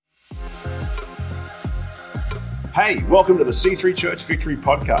Hey, welcome to the C3 Church Victory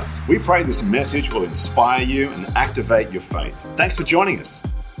Podcast. We pray this message will inspire you and activate your faith. Thanks for joining us.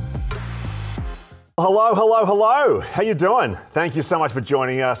 Hello. How you doing? Thank you so much for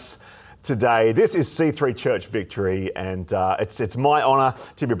joining us today. This is C3 Church Victory, and it's my honour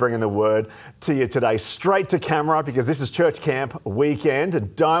to be bringing the word to you today straight to camera because this is church camp weekend.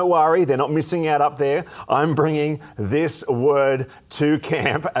 And don't worry, they're not missing out up there. I'm bringing this word to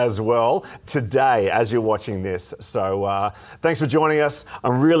camp as well today as you're watching this. So thanks for joining us.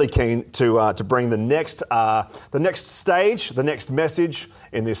 I'm really keen to bring the next stage, the next message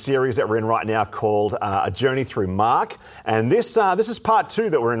in this series that we're in right now called A Journey Through Mark. And this is part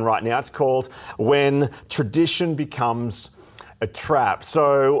 2 that we're in right now. It's called When Tradition Becomes a Trap.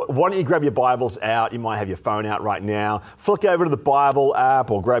 So why don't you grab your Bibles out? You might have your phone out right now. Flick over to the Bible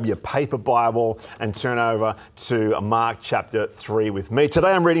app or grab your paper Bible and turn over to Mark chapter 3 with me.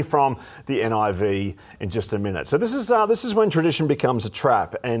 Today I'm reading from the NIV in just a minute. So this is when tradition becomes a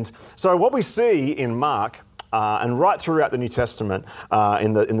trap. And so what we see in Mark and right throughout the New Testament,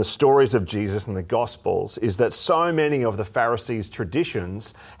 in the stories of Jesus and the Gospels, is that so many of the Pharisees'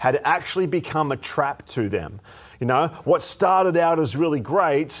 traditions had actually become a trap to them. You know, what started out as really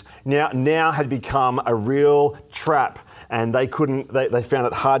great now had become a real trap, and they found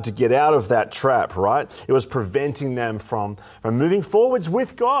it hard to get out of that trap, right? It was preventing them from moving forwards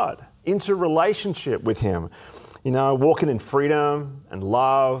with God into relationship with Him, you know, walking in freedom and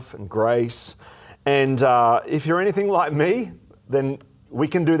love and grace. And if you're anything like me, then we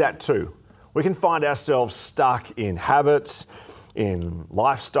can do that too. We can find ourselves stuck in habits, in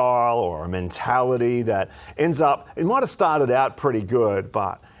lifestyle or a mentality that it might have started out pretty good,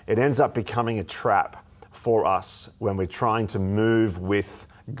 but it ends up becoming a trap for us when we're trying to move with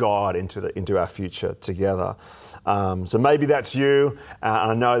God into our future together. So maybe that's you.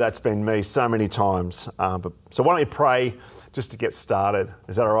 I know that's been me so many times. So why don't you pray just to get started?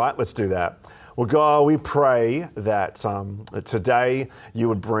 Is that all right? Let's do that. Well, God, we pray that today you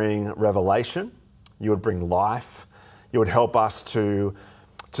would bring revelation, you would bring life, you would help us to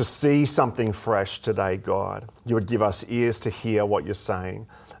see something fresh today, God. You would give us ears to hear what you're saying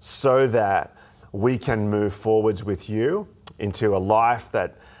so that we can move forwards with you into a life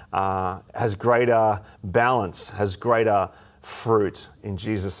that has greater balance, has greater fruit in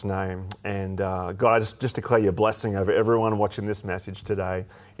Jesus' name. And God, I just declare your blessing over everyone watching this message today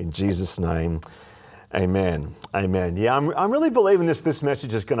in Jesus' name. Amen. Amen. Yeah, I'm really believing this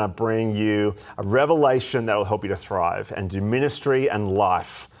message is going to bring you a revelation that will help you to thrive and do ministry and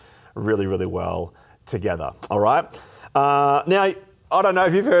life really, really well together. All right. Now, I don't know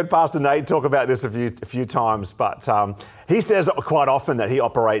if you've heard Pastor Nate talk about this a few times, but he says quite often that he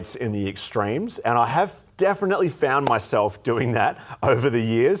operates in the extremes, and I have definitely found myself doing that over the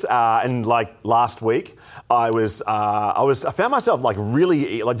years. And like last week, I found myself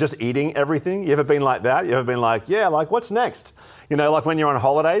really just eating everything. You ever been like that? You ever been like, yeah, like what's next? You know, like when you're on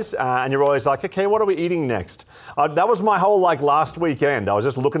holidays and you're always like, okay, what are we eating next? That was my whole last weekend. I was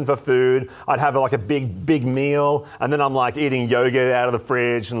just looking for food. I'd have a big meal, and then I'm eating yogurt out of the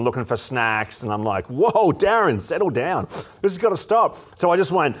fridge and looking for snacks. And I'm like, whoa, Darren, settle down. This has got to stop. So I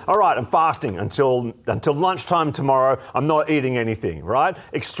just went, all right, I'm fasting until lunchtime tomorrow. I'm not eating anything, right?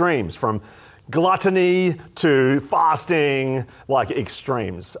 Extremes from gluttony to fasting,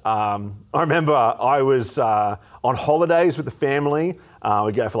 extremes. I remember I was on holidays with the family.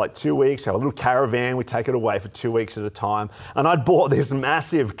 We'd go for 2 weeks, have a little caravan, we'd take it away for 2 weeks at a time. And I'd bought this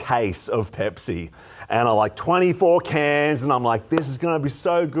massive case of Pepsi and 24 cans. And I'm like, this is going to be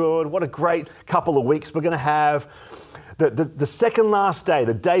so good. What a great couple of weeks we're going to have. The second last day,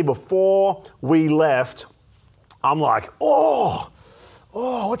 the day before we left, I'm like, oh,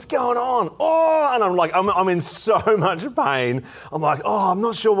 what's going on? And I'm in so much pain. I'm like, I'm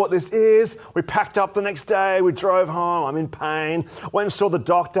not sure what this is. We packed up the next day. We drove home. I'm in pain. Went and saw the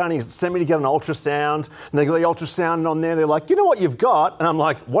doctor, and he sent me to get an ultrasound. And they got the ultrasound on there. They're like, you know what you've got? And I'm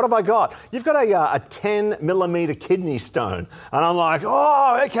like, what have I got? You've got a 10 millimeter kidney stone. And I'm like,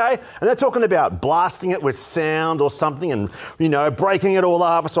 oh, okay. And they're talking about blasting it with sound or something and, breaking it all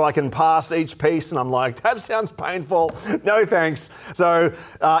up so I can pass each piece. And I'm like, that sounds painful. No, thanks. So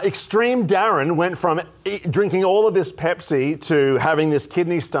extreme Darren went from drinking all of this Pepsi to having this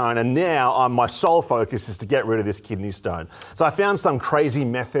kidney stone, and now my sole focus is to get rid of this kidney stone. So I found some crazy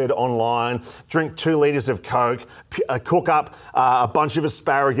method online, drink 2 liters of Coke, cook up a bunch of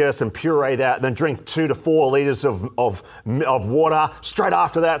asparagus and puree that, then drink 2 to 4 liters of water straight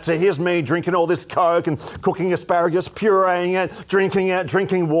after that. So here's me drinking all this Coke and cooking asparagus, pureeing it,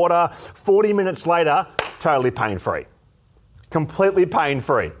 drinking water. 40 minutes later, totally pain-free. completely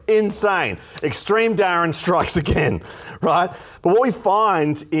pain-free. Insane. Extreme Darren strikes again, right? But what we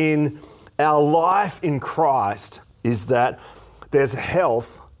find in our life in Christ is that there's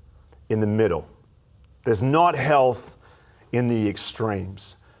health in the middle. There's not health in the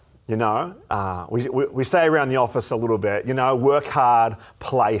extremes. You know, we say around the office a little bit, you know, work hard,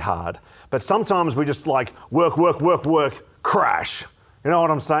 play hard. But sometimes we just like work, crash. You know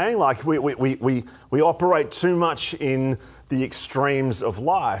what I'm saying? Like we operate too much in the extremes of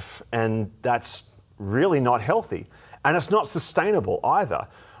life, and that's really not healthy. And it's not sustainable either,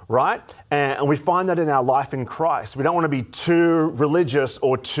 right? And we find that in our life in Christ. We don't want to be too religious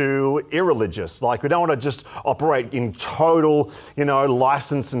or too irreligious. Like we don't want to just operate in total, you know,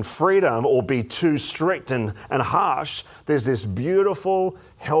 license and freedom or be too strict and harsh. There's this beautiful,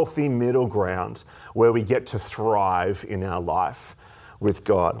 healthy middle ground where we get to thrive in our life with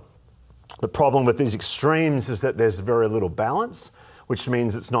God. The problem with these extremes is that there's very little balance, which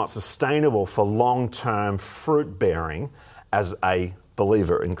means it's not sustainable for long-term fruit bearing as a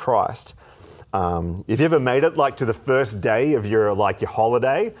believer in Christ. If you ever made it like to the first day of your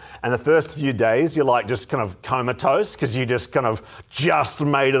holiday, and the first few days you're like just kind of comatose because you just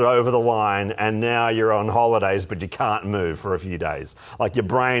made it over the line, and now you're on holidays but you can't move for a few days. Like your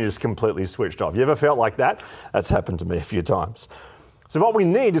brain is completely switched off. You ever felt like that? That's happened to me a few times. So what we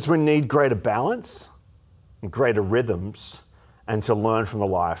need greater balance and greater rhythms, and to learn from the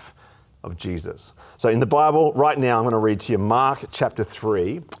life of Jesus. So in the Bible, right now, I'm going to read to you Mark chapter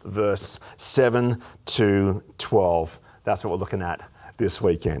 3, verse 7 to 12. That's what we're looking at this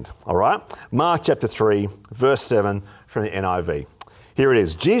weekend, all right? Mark chapter 3, verse 7 from the NIV. Here it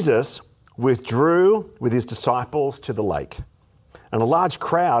is. Jesus withdrew with his disciples to the lake, and a large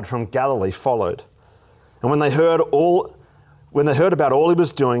crowd from Galilee followed. And when they heard about all he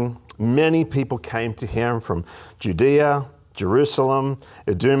was doing, many people came to him from Judea, Jerusalem,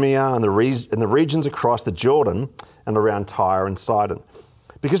 Idumea, and the regions across the Jordan and around Tyre and Sidon.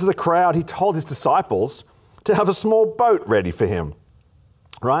 Because of the crowd, he told his disciples to have a small boat ready for him,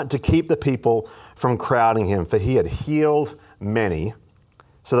 right, to keep the people from crowding him, for he had healed many,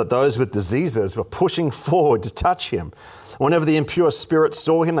 so that those with diseases were pushing forward to touch him. Whenever the impure spirits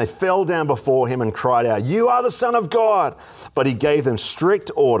saw him, they fell down before him and cried out, "You are the Son of God!" But he gave them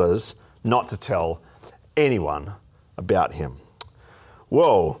strict orders not to tell anyone about him.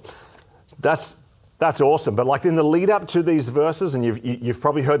 Whoa, that's awesome. But like in the lead up to these verses, and you've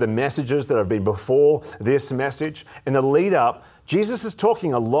probably heard the messages that have been before this message, in the lead up, Jesus is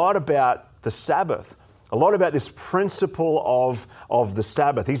talking a lot about the Sabbath, a lot about this principle of the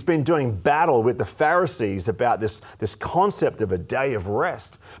Sabbath. He's been doing battle with the Pharisees about this concept of a day of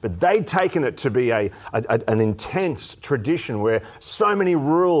rest. But they'd taken it to be an intense tradition where so many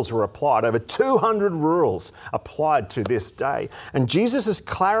rules were applied, over 200 rules applied to this day. And Jesus is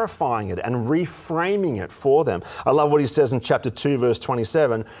clarifying it and reframing it for them. I love what he says in chapter 2, verse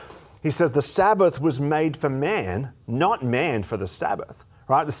 27. He says, the Sabbath was made for man, not man for the Sabbath.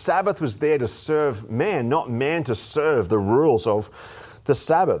 Right? The Sabbath was there to serve man, not man to serve the rules of the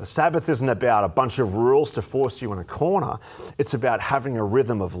Sabbath. The Sabbath isn't about a bunch of rules to force you in a corner. It's about having a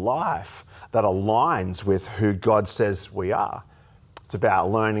rhythm of life that aligns with who God says we are. It's about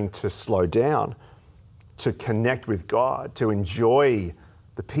learning to slow down, to connect with God, to enjoy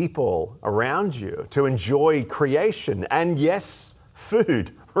the people around you, to enjoy creation and, yes,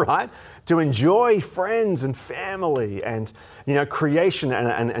 food, right? To enjoy friends and family and, you know, creation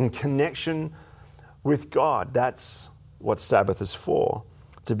and connection with God. That's what Sabbath is for.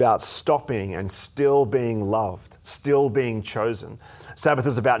 It's about stopping and still being loved, still being chosen. Sabbath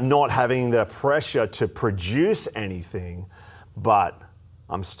is about not having the pressure to produce anything, but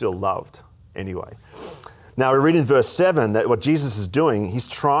I'm still loved anyway. Now, we read in verse 7 that what Jesus is doing, he's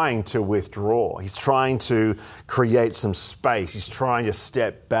trying to withdraw. He's trying to create some space. He's trying to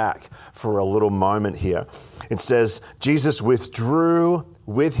step back for a little moment here. It says, Jesus withdrew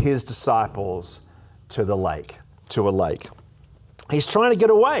with his disciples to a lake. He's trying to get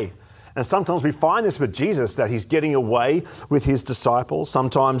away. And sometimes we find this with Jesus, that he's getting away with his disciples.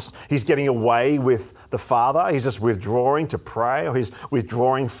 Sometimes he's getting away with the Father. He's just withdrawing to pray, or he's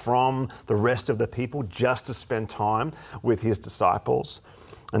withdrawing from the rest of the people just to spend time with his disciples.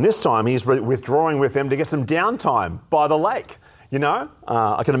 And this time he's withdrawing with them to get some downtime by the lake. You know,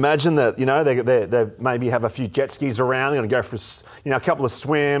 I can imagine that, you know, they maybe have a few jet skis around. They're going to go for, you know, a couple of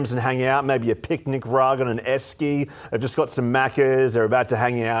swims and hang out, maybe a picnic rug and an esky. They've just got some macas. They're about to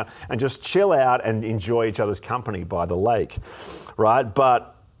hang out and just chill out and enjoy each other's company by the lake, right?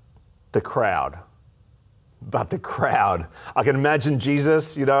 But the crowd but the crowd. I can imagine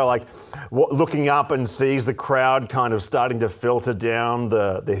Jesus, like looking up and sees the crowd kind of starting to filter down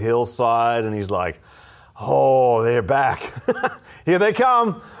the hillside, and he's like, oh, they're back. Here they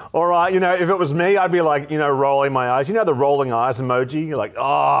come. All right, if it was me, I'd be like, rolling my eyes. The rolling eyes emoji? You're like,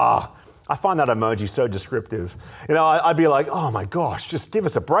 oh, I find that emoji so descriptive. I'd be like, oh my gosh, just give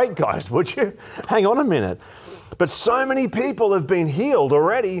us a break, guys, would you? Hang on a minute. But so many people have been healed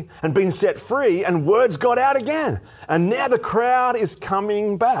already and been set free, and words got out again. And now the crowd is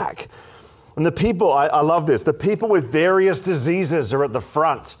coming back. And the people, I love this, the people with various diseases are at the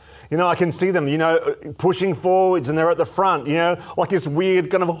front. I can see them, pushing forwards, and they're at the front, like this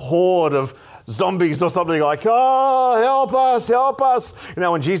weird kind of horde of zombies or something, like, oh, help us, help us.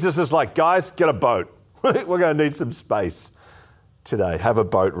 And Jesus is like, guys, get a boat. We're going to need some space today. Have a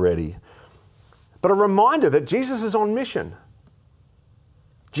boat ready. But a reminder that Jesus is on mission.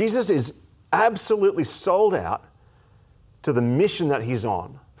 Jesus is absolutely sold out to the mission that he's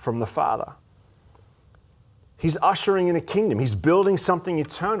on from the Father. He's ushering in a kingdom. He's building something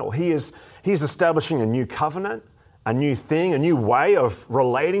eternal. He's establishing a new covenant, a new thing, a new way of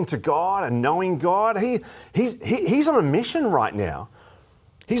relating to God and knowing God. He's on a mission right now.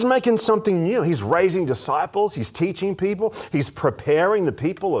 He's making something new. He's raising disciples. He's teaching people. He's preparing the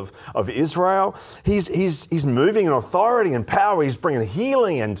people of Israel. He's moving in authority and power. He's bringing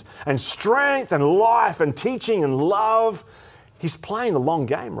healing and strength and life and teaching and love. He's playing the long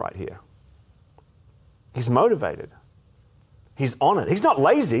game right here. He's motivated. He's on it. He's not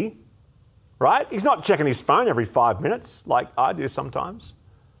lazy, right? He's not checking his phone every 5 minutes like I do sometimes,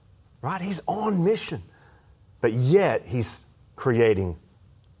 right? He's on mission, but yet he's creating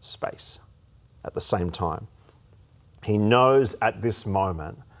space at the same time. He knows at this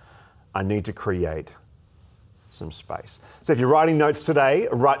moment, I need to create some space. So if you're writing notes today,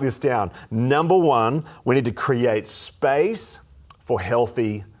 write this down. Number one, we need to create space for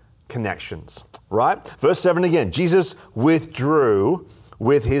healthy connections, right? Verse 7 again, Jesus withdrew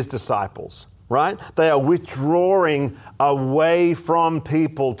with his disciples, right? They are withdrawing away from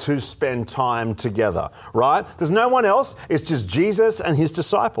people to spend time together, right? There's no one else. It's just Jesus and his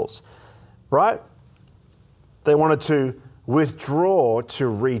disciples, right? They wanted to withdraw to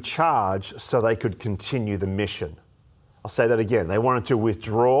recharge so they could continue the mission. I'll say that again. They wanted to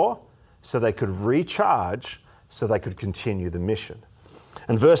withdraw so they could recharge so they could continue the mission.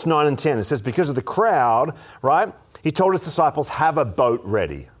 And verse 9 and 10, it says, because of the crowd, right? He told his disciples, have a boat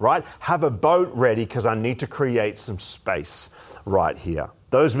ready, right? Have a boat ready because I need to create some space right here.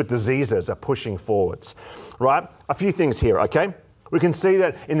 Those with diseases are pushing forwards, right? A few things here, okay? We can see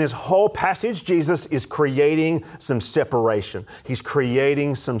that in this whole passage, Jesus is creating some separation. He's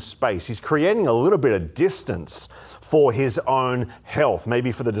creating some space. He's creating a little bit of distance for his own health,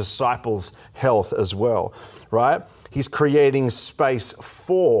 maybe for the disciples' health as well, right? He's creating space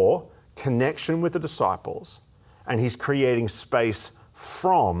for connection with the disciples, and he's creating space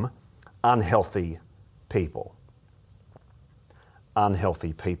from unhealthy people.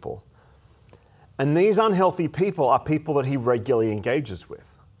 Unhealthy people. And these unhealthy people are people that he regularly engages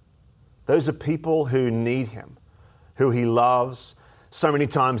with. Those are people who need him, who he loves. So many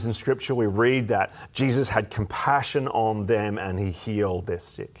times in Scripture we read that Jesus had compassion on them and he healed their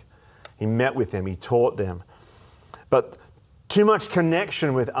sick. He met with them, he taught them. But too much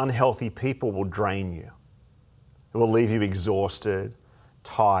connection with unhealthy people will drain you. It will leave you exhausted,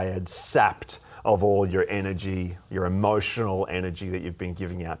 tired, sapped of all your energy, your emotional energy that you've been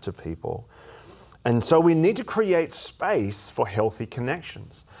giving out to people. And so we need to create space for healthy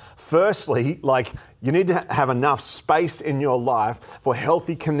connections. Firstly, you need to have enough space in your life for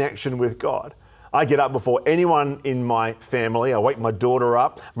healthy connection with God. I get up before anyone in my family. I wake my daughter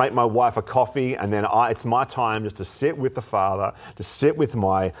up, make my wife a coffee, and then it's my time just to sit with the Father, to sit with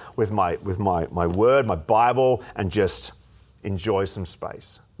my word, my Bible, and just enjoy some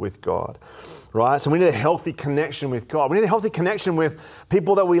space with God. Right? So we need a healthy connection with God. We need a healthy connection with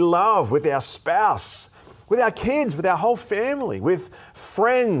people that we love, with our spouse, with our kids, with our whole family, with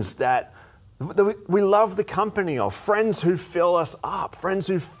friends that we love the company of, friends who fill us up, friends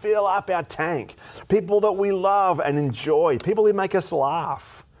who fill up our tank, people that we love and enjoy, people who make us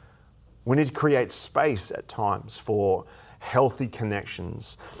laugh. We need to create space at times for healthy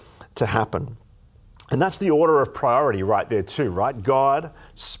connections to happen. And that's the order of priority right there too, right? God,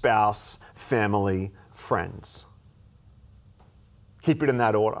 spouse, family, friends. Keep it in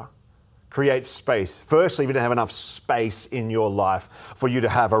that order. Create space. Firstly, if you don't have enough space in your life for you to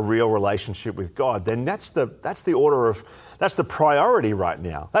have a real relationship with God, then that's the order of That's the priority right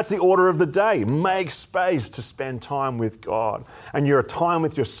now. That's the order of the day. Make space to spend time with God. And your time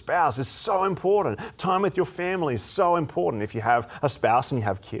with your spouse is so important. Time with your family is so important if you have a spouse and you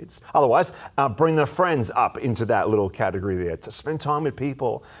have kids. Otherwise, bring the friends up into that little category there to spend time with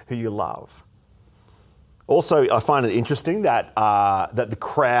people who you love. Also, I find it interesting that the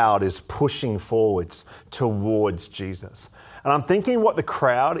crowd is pushing forwards towards Jesus. And I'm thinking what the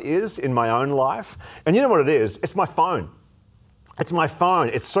crowd is in my own life. And you know what it is? It's my phone. It's my phone.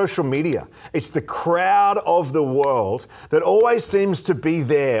 It's social media. It's the crowd of the world that always seems to be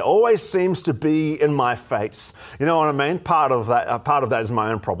there, always seems to be in my face. You know what I mean? Part of that is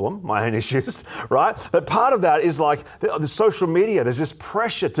my own problem, my own issues, right? But part of that is like the social media. There's this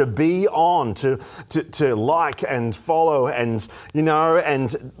pressure to be on, to like and follow and,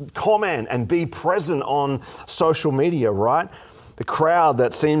 and comment and be present on social media, right? The crowd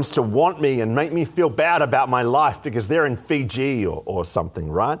that seems to want me and make me feel bad about my life because they're in Fiji or something,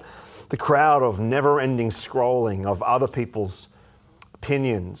 right? The crowd of never-ending scrolling of other people's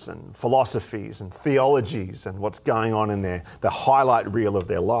opinions and philosophies and theologies and what's going on in there, the highlight reel of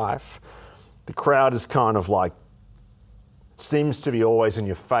their life. The crowd is kind of like, seems to be always in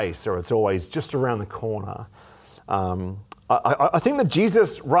your face, or it's always just around the corner. I think that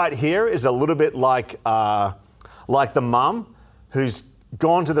Jesus right here is a little bit like the mum who's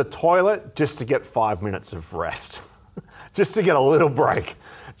gone to the toilet just to get 5 minutes of rest, just to get a little break.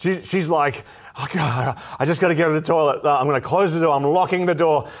 She's like, oh God, I just got to get to the toilet. I'm going to close the door. I'm locking the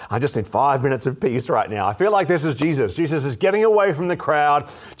door. I just need 5 minutes of peace right now. I feel like this is Jesus. Jesus is getting away from the crowd.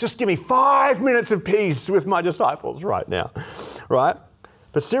 Just give me 5 minutes of peace with my disciples right now, right?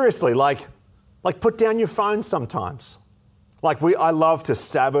 But seriously, like put down your phone sometimes. I love to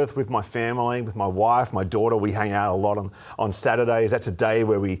Sabbath with my family, with my wife, my daughter. We hang out a lot on Saturdays. That's a day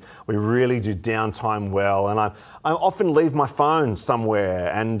where we really do downtime well. And I often leave my phone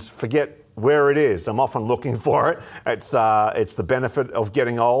somewhere and forget where it is. I'm often looking for it. It's the benefit of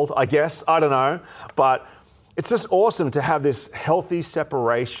getting old, I guess. I don't know. But it's just awesome to have this healthy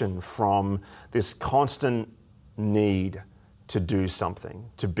separation from this constant need to do something,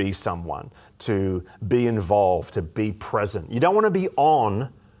 to be someone, to be involved, to be present. You don't want to be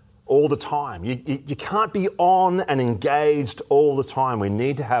on all the time. You can't be on and engaged all the time. We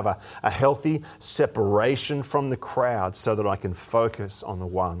need to have a healthy separation from the crowd so that I can focus on the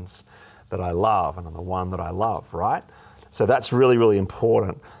ones that I love and on the one that I love, right? So that's really, really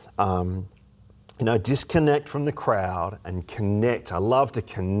important. Disconnect from the crowd and connect. I love to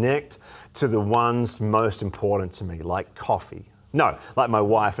connect to the ones most important to me, like coffee. No, like my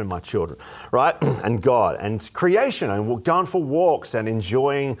wife and my children, right? And God and creation and going for walks and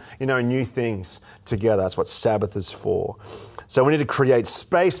enjoying, new things together. That's what Sabbath is for. So we need to create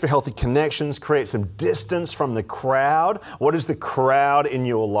space for healthy connections, create some distance from the crowd. What is the crowd in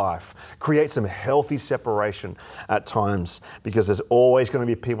your life? Create some healthy separation at times because there's always going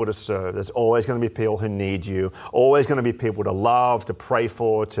to be people to serve. There's always going to be people who need you, always going to be people to love, to pray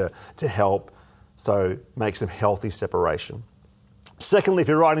for, to help. So make some healthy separation. Secondly, if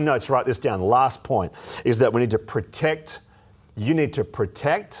you're writing notes, write this down. The last point is that you need to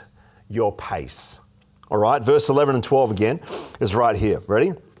protect your pace. All right, verse 11 and 12 again is right here.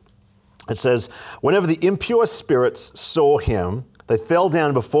 Ready? It says, whenever the impure spirits saw him, they fell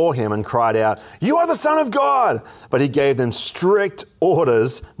down before him and cried out, "You are the Son of God!" But he gave them strict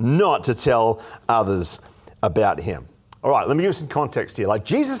orders not to tell others about him. All right, let me give you some context here.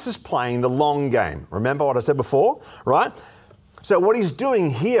 Jesus is playing the long game. Remember what I said before, right? So what he's doing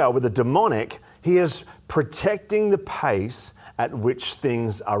here with the demonic, he is protecting the pace at which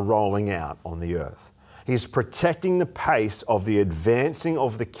things are rolling out on the earth. He's protecting the pace of the advancing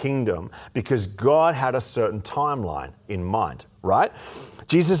of the kingdom because God had a certain timeline in mind, right?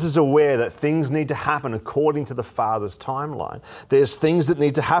 Jesus is aware that things need to happen according to the Father's timeline. There's things that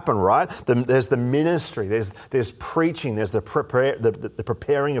need to happen, right? There's the ministry, there's preaching, there's the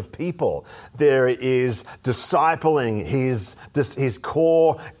preparing of people. There is discipling his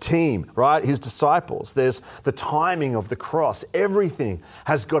core team, right? His disciples. There's the timing of the cross. Everything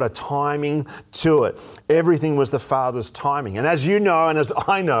has got a timing to it. Everything was the Father's timing. And as you know, and as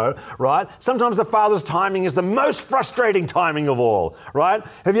I know, right? Sometimes the Father's timing is the most frustrating timing of all, right?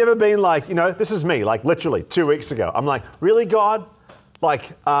 Have you ever been like, this is me, like literally 2 weeks ago. I'm like, really, God?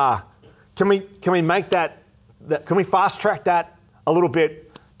 Can we make that, can we fast track that a little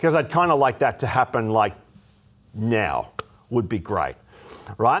bit? Because I'd kind of like that to happen like now would be great,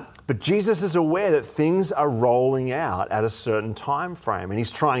 right? But Jesus is aware that things are rolling out at a certain time frame and he's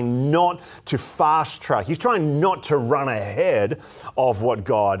trying not to fast track. He's trying not to run ahead of what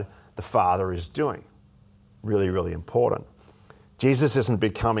God the Father is doing. Really, really important. Jesus isn't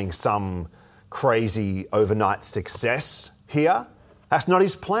becoming some crazy overnight success here. That's not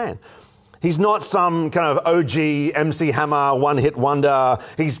his plan. He's not some kind of OG MC Hammer one-hit wonder.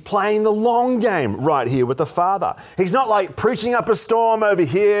 He's playing the long game right here with the Father. He's not like preaching up a storm over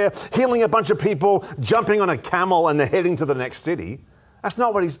here, healing a bunch of people, jumping on a camel and they're heading to the next city. That's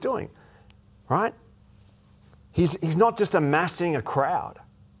not what he's doing, right? He's not just amassing a crowd.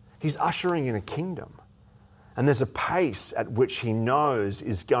 He's ushering in a kingdom. And there's a pace at which he knows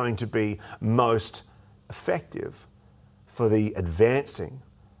is going to be most effective for the advancing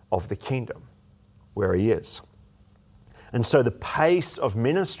of the kingdom where he is. And so the pace of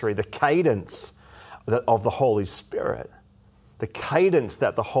ministry, the cadence of the Holy Spirit, the cadence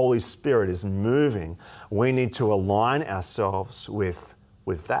that the Holy Spirit is moving, we need to align ourselves with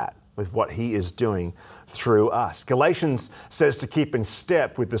that, with what he is doing through us. Galatians says to keep in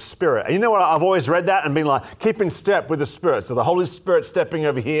step with the Spirit. And you know what? I've always read that and been like, keep in step with the Spirit. So the Holy Spirit's stepping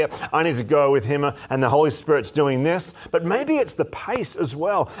over here. I need to go with him and the Holy Spirit's doing this. But maybe it's the pace as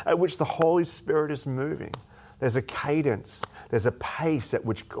well at which the Holy Spirit is moving. There's a cadence, there's a pace at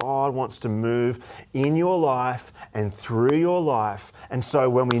which God wants to move in your life and through your life. And so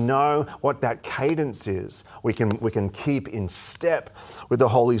when we know what that cadence is, we can keep in step with the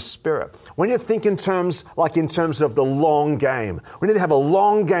Holy Spirit. When you think in terms of the long game, we need to have a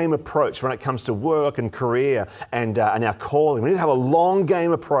long game approach when it comes to work and career and our calling. We need to have a long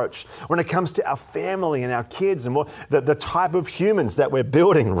game approach when it comes to our family and our kids and the type of humans that we're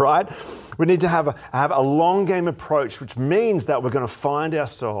building, right? We need to have a long game approach, which means that we're going to find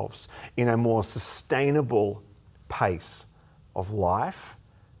ourselves in a more sustainable pace of life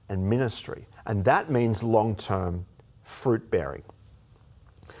and ministry. And that means long-term fruit bearing.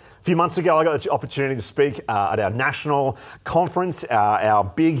 A few months ago, I got the opportunity to speak at our national conference, our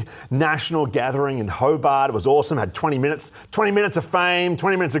big national gathering in Hobart. It was awesome. Had 20 minutes of fame,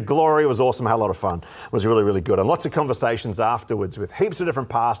 20 minutes of glory. It was awesome. Had a lot of fun. It was really, really good. And lots of conversations afterwards with heaps of different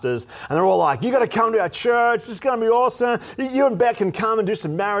pastors. And they're all like, you got to come to our church. This is going to be awesome. You and Beck can come and do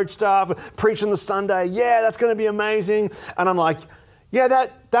some marriage stuff, preach on the Sunday. Yeah, that's going to be amazing. And I'm like, yeah,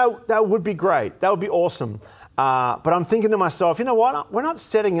 that would be great. That would be awesome. But I'm thinking to myself, you know what? We're not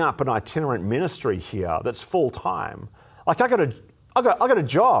setting up an itinerant ministry here that's full time. Like I got a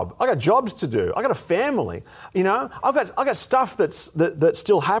job. I got jobs to do. I got a family. You know, I got stuff that's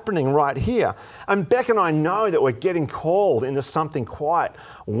still happening right here. And Beck and I know that we're getting called into something quite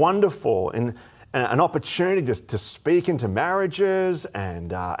wonderful and an opportunity to speak into marriages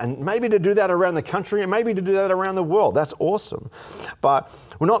and maybe to do that around the country and maybe to do that around the world. That's awesome. But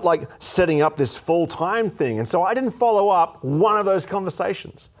we're not like setting up this full-time thing. And so I didn't follow up one of those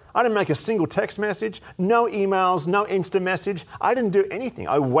conversations. I didn't make a single text message, no emails, no Insta message. I didn't do anything.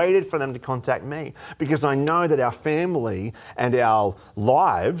 I waited for them to contact me because I know that our family and our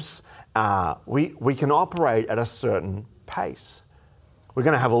lives, we can operate at a certain pace. We're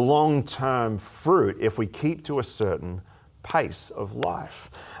going to have a long-term fruit if we keep to a certain pace of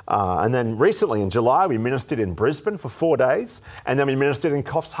life. And then recently in July, we ministered in Brisbane for 4 days, and then we ministered in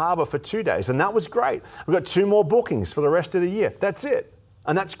Coffs Harbour for 2 days, and that was great. We've got 2 more bookings for the rest of the year. That's it.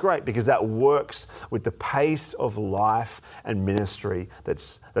 And that's great because that works with the pace of life and ministry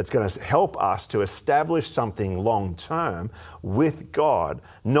that's going to help us to establish something long-term with God,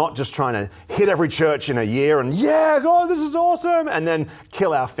 not just trying to hit every church in a year and, yeah, God, this is awesome, and then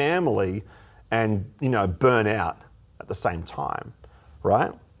kill our family and, burn out at the same time,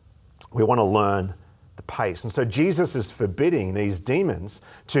 right? We want to learn the pace. And so Jesus is forbidding these demons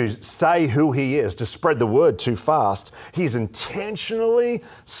to say who he is, to spread the word too fast. He's intentionally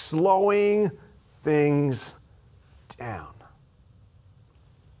slowing things down.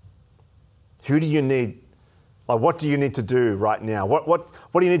 Who do you need? What do you need to do right now? What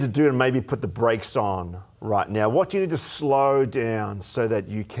do you need to do to maybe put the brakes on right now? What do you need to slow down so that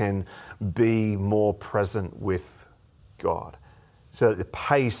you can be more present with God? So that the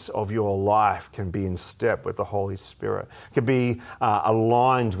pace of your life can be in step with the Holy Spirit, can be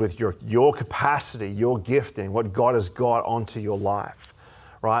aligned with your capacity, your gifting, what God has got onto your life,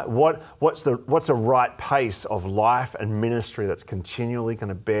 right? What's a right pace of life and ministry that's continually going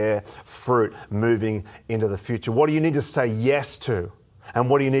to bear fruit moving into the future? What do you need to say yes to? And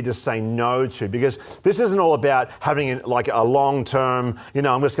what do you need to say no to? Because this isn't all about having like a long-term,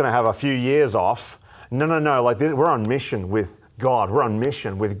 I'm just going to have a few years off. No. We're on mission with God. We're on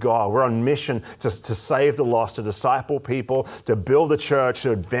mission with God. We're on mission to save the lost, to disciple people, to build a church,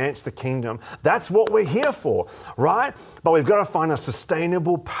 to advance the kingdom. That's what we're here for, right? But we've got to find a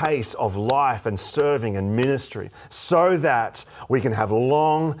sustainable pace of life and serving and ministry so that we can have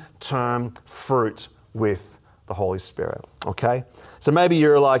long-term fruit with the Holy Spirit, okay? So maybe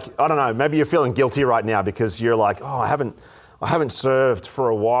you're like, I don't know, maybe you're feeling guilty right now because you're like, oh, I haven't served for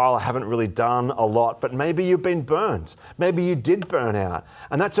a while, I haven't really done a lot, but maybe you've been burned. Maybe you did burn out,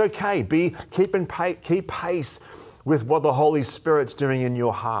 and that's okay. Keep pace with what the Holy Spirit's doing in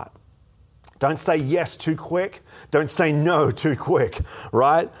your heart. Don't say yes too quick. Don't say no too quick,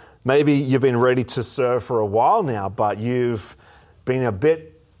 right? Maybe you've been ready to serve for a while now, but you've been a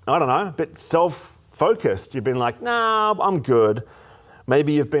bit self-focused. You've been like, nah, I'm good.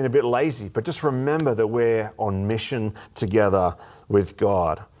 Maybe you've been a bit lazy, but just remember that we're on mission together with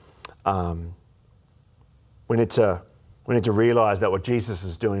God. We need to realize that what Jesus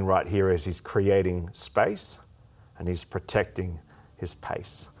is doing right here is he's creating space and he's protecting his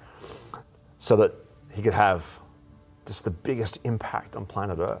pace so that he could have just the biggest impact on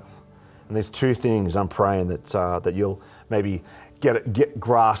planet Earth. And there's two things I'm praying that you'll maybe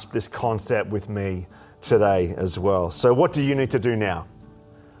grasp this concept with me today as well. So what do you need to do now?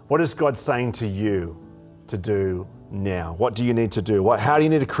 What is God saying to you to do now? What do you need to do? How do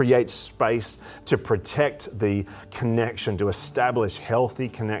you need to create space to protect the connection, to establish healthy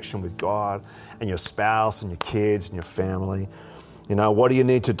connection with God and your spouse and your kids and your family? You know, what do you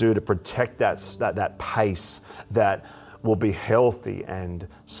need to do to protect that pace that will be healthy and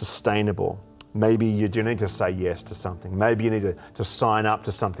sustainable? Maybe you do need to say yes to something. Maybe you need to sign up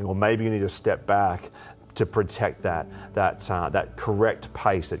to something, or maybe you need to step back to protect that correct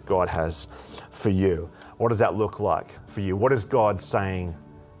pace that God has for you. What does that look like for you? What is God saying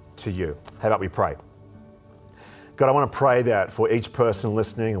to you? How about we pray? God, I want to pray that for each person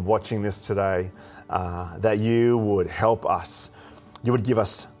listening and watching this today, that you would help us. You would give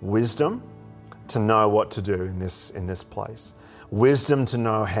us wisdom to know what to do in this place. Wisdom to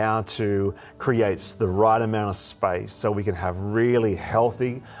know how to create the right amount of space so we can have really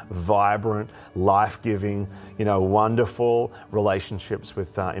healthy, vibrant, life-giving, wonderful relationships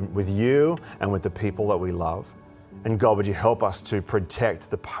with you and with the people that we love. And God, would you help us to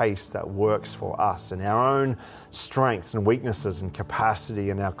protect the pace that works for us and our own strengths and weaknesses and capacity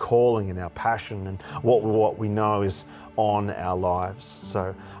and our calling and our passion and what we know is on our lives.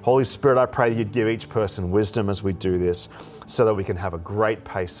 So, Holy Spirit, I pray that you'd give each person wisdom as we do this so that we can have a great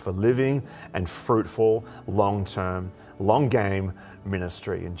pace for living and fruitful, long-term, long-game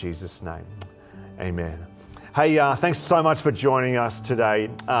ministry. In Jesus' name, amen. Hey, thanks so much for joining us today.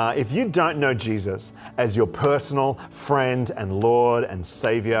 If you don't know Jesus as your personal friend and Lord and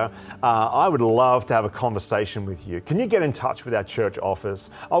Savior, I would love to have a conversation with you. Can you get in touch with our church office?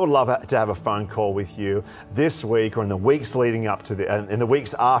 I would love to have a phone call with you this week or in the weeks leading up to in the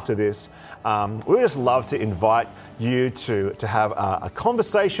weeks after this. We would just love to invite you to have a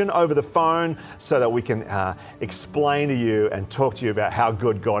conversation over the phone so that we can explain to you and talk to you about how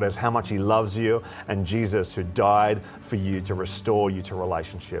good God is, how much He loves you, and Jesus who died for you to restore you to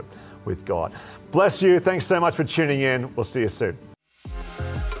relationship with God. Bless you. Thanks so much for tuning in. We'll see you soon.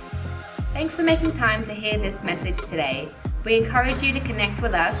 Thanks for making time to hear this message today. We encourage you to connect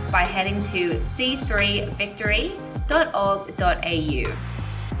with us by heading to c3victory.org.au.